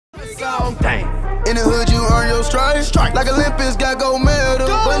song. Dang. In the hood, you earn your stripes. Like Olympics got gold medal.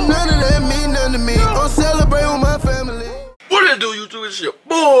 But none of that mean nothing to me. I'm celebrating with my family. What did it do, YouTube? It's your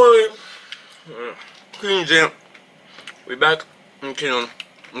boy, King Jam. We back in King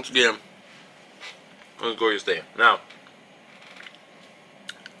once again. On a glorious day. Now,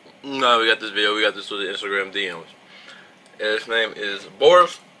 we got this video. We got this with the Instagram DMs. And his name is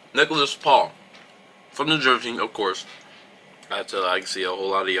Boris Nicolas-Paul from New Jersey, of course. I can see a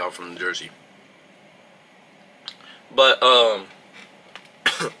whole lot of y'all from New Jersey. But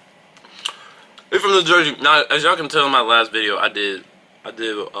he's from New Jersey. Now, as y'all can tell in my last video, I think I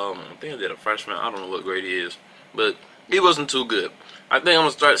did a freshman. I don't know what grade he is, but he wasn't too good. I think I'm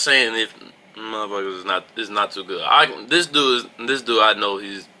gonna start saying if motherfuckers is not too good. This dude I know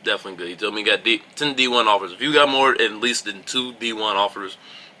he's definitely good. He told me he got 10 D1 offers. If you got more at least than 2 D1 offers,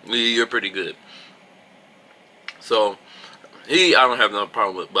 you're pretty good. So I don't have no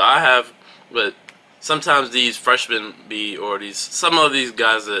problem with, but sometimes these freshmen some of these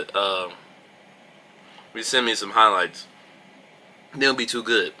guys that we send me some highlights, they'll be too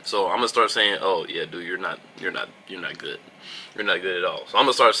good. So I'm gonna start saying, oh yeah, dude, you're not good. You're not good at all. So I'm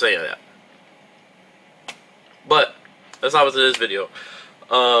gonna start saying that. But let's hop into this video.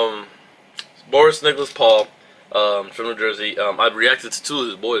 Boris Nicolas-Paul from New Jersey. I've reacted to 2 of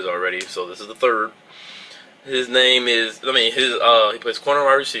his boys already, so this is the 3rd. His name is, he plays corner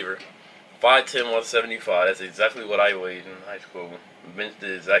wide receiver. 5'10", 175. That's exactly what I weighed in high school. Bench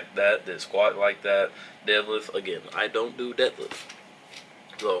did exact that, did squat like that, deadlift. Again, I don't do deadlift.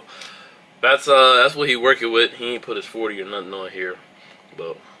 So that's what he working with. He ain't put his 40 or nothing on here.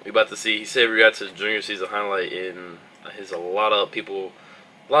 But we about to see. He said we got to his junior season highlight, and a lot of people's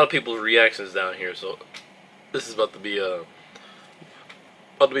reactions down here. So this is about to be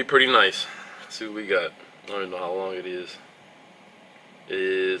pretty nice. Let's see what we got. I don't even know how long it is. It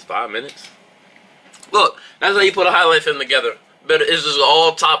is 5 minutes. Look, that's how you put a highlight film together. Better, it's just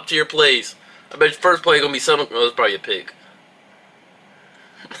all top tier plays. I bet your first play gonna be something. Oh, it's probably a pick.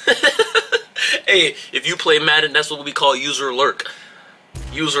 Hey, if you play Madden, that's what we call user lurk.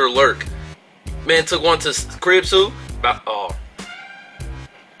 User lurk. Man took one to crib too. Oh,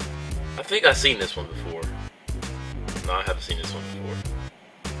 I think I've seen this one before. No, I haven't seen this one before.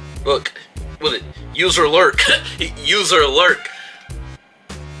 Look, with it, user lurk. User lurk.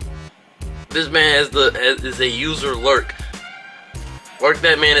 This man is a user lurk. Work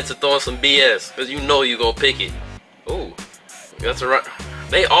that man into throwing some BS, cause you know you gonna pick it. Ooh, that's right.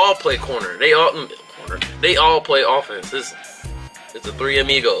 They all play corner. They all play offense. It's the 3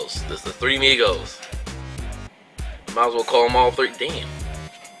 amigos. This is the 3 amigos. Might as well call them all 3.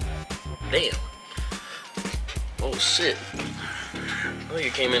 Damn. Oh shit. Oh,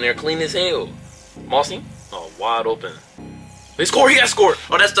 you came in there clean as hell. Mossy? Oh, wide open. He scored. He got scored.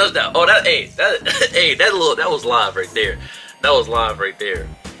 Oh, that's touchdown. Oh, that was live right there. That was live right there.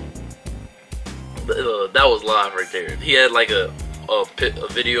 That was live right there. He had like a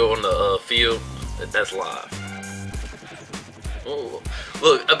video on the field. That's live. Oh,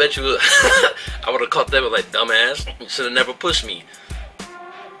 look, I bet you I would have caught that with like, dumbass. You should have never pushed me.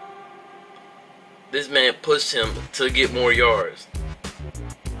 This man pushed him to get more yards.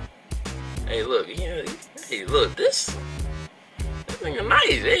 Hey, look, yeah. Hey, look, this nigga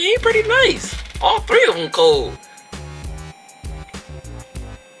nice. Hey, he pretty nice. All 3 of them cold.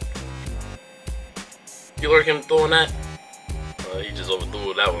 You lurking throwing that? He just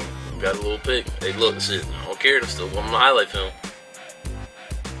overthrew that one. Got a little pick. Hey, look, shit. I don't care. There's still one on the highlight film.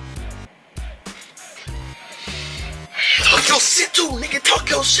 Talk your shit too, nigga. Talk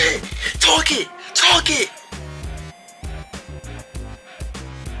your shit. Talk it. Talk it.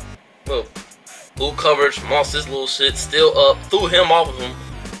 Look. Full coverage. Moss this little shit. Still up. Threw him off of him.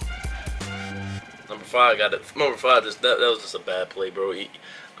 Number 5 got it. Number 5, that was just a bad play, bro.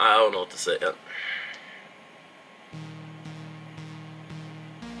 I don't know what to say.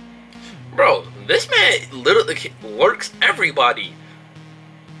 Bro, this man literally lurks everybody.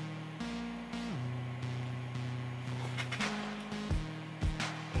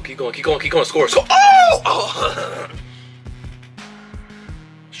 Keep going, score. Oh!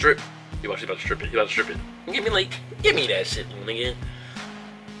 Strip. He about to strip it. Give me that shit, nigga.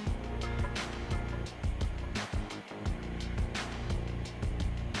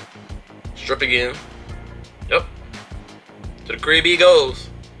 Strip again. Yep. To the crib he goes.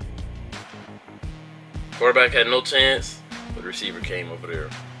 Quarterback had no chance, but the receiver came over there.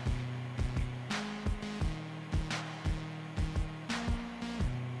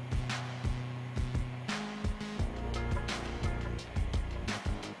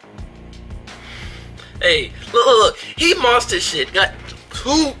 Hey, look, he mossed his shit.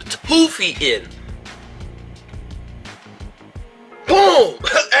 2 feet in. Boom!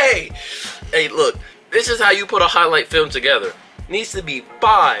 Hey, look. This is how you put a highlight film together. Needs to be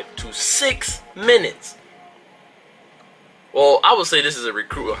 5 to 6 minutes. Well, I would say this is a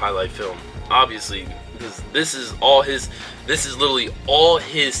recruiter highlight film. Obviously, this is all his. This is literally all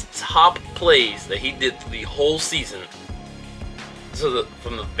his top plays that he did the whole season. So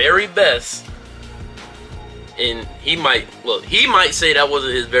from the very best, and he might say that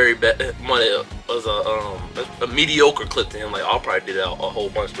wasn't his very best. It was a mediocre clip to him. Like, I'll probably did a whole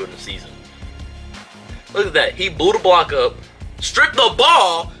bunch during the season. Look at that. He blew the block up, stripped the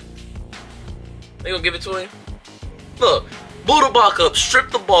ball. They gonna give it to him? Look, blew the block up,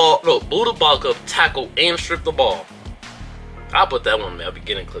 stripped the ball. No, blew the block up, tackle, and stripped the ball. I'll put that one in my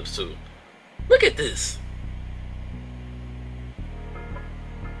beginning clips too. Look at this.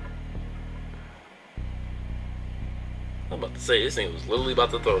 I'm about to say, this thing was literally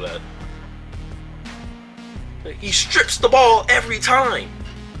about to throw that. He strips the ball every time.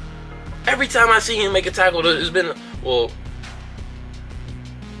 Every time I see him make a tackle, it's been, well,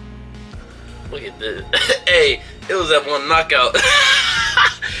 look at this. Hey, it was that one knockout.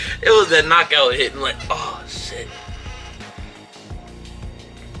 It was that knockout hitting like, oh shit.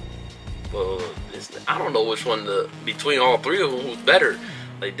 Well, I don't know which one between all three of them was better.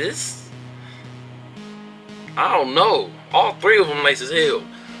 Like this, I don't know. All three of them nice as hell.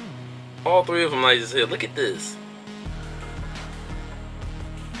 All three of them nice as hell. Look at this.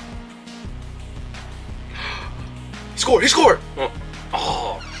 He scored. He scored.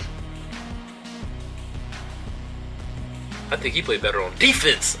 Oh. I think he played better on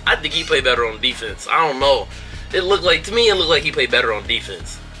defense. I don't know. It looked like, to me, it looked like he played better on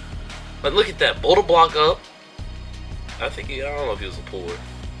defense. But look at that. Blow the block up. I don't know if he was a puller.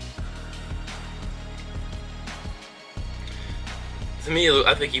 To me,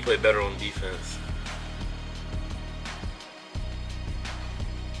 I think he played better on defense.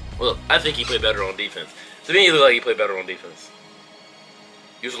 Well, I think he played better on defense. To me, it looked like he played better on defense.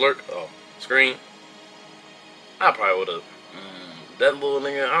 Use Lurk. Oh, screen. I probably would have. That little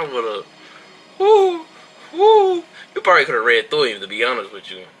nigga, I would have. Woo, woo. You probably could have read through him, to be honest with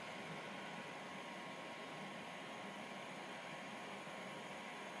you.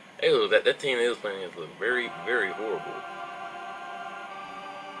 Hey, look, that team they was playing looked very, very horrible.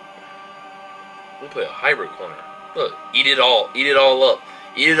 We play a hybrid corner. Look, eat it all up. Eat it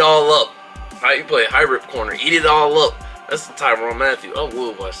all up. How you play a hybrid corner? Eat it all up. That's the Tyrann Mathieu. I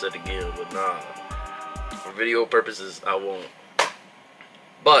would watch that again, but nah. For video purposes, I won't.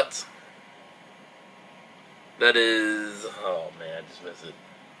 But that is, oh man, I just missed it.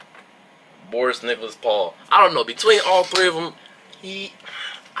 Boris, Nicolas-Paul. I don't know. Between all three of them, I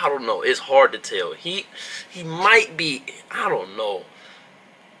don't know. It's hard to tell. He might be. I don't know.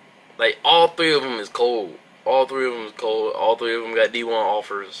 Like, all three of them is cold. All three of them is cold. All three of them got D1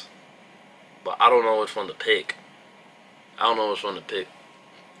 offers. But I don't know which one to pick.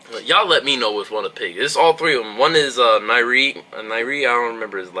 Y'all let me know which one to pick. It's all three of them. One is Nairi. Nairi, I don't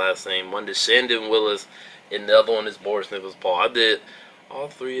remember his last name. One is Shandon Willis. And the other one is Boris Nicolas-Paul. I did all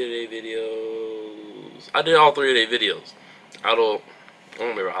three of their videos. I don't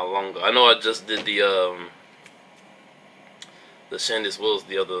remember how long ago. I know I just did the Shandon Willis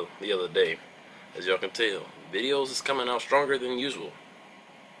the other day. As y'all can tell, videos is coming out stronger than usual.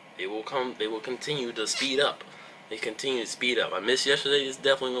 They will continue to speed up. They continue to speed up. I missed yesterday. It's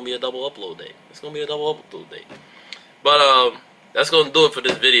definitely gonna be a double upload day. But that's gonna do it for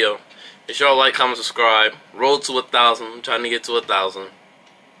this video. Make sure y'all like, comment, subscribe. Roll to 1,000. I'm trying to get to 1,000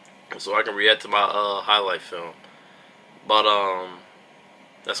 so I can react to my highlight film. But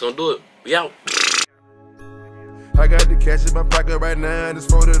that's gonna do it. We out. I got the cash in my pocket right now, and it's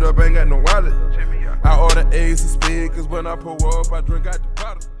folded up, ain't got no wallet. I order A's and speed, cause when I pull up, I drink out the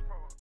bottle.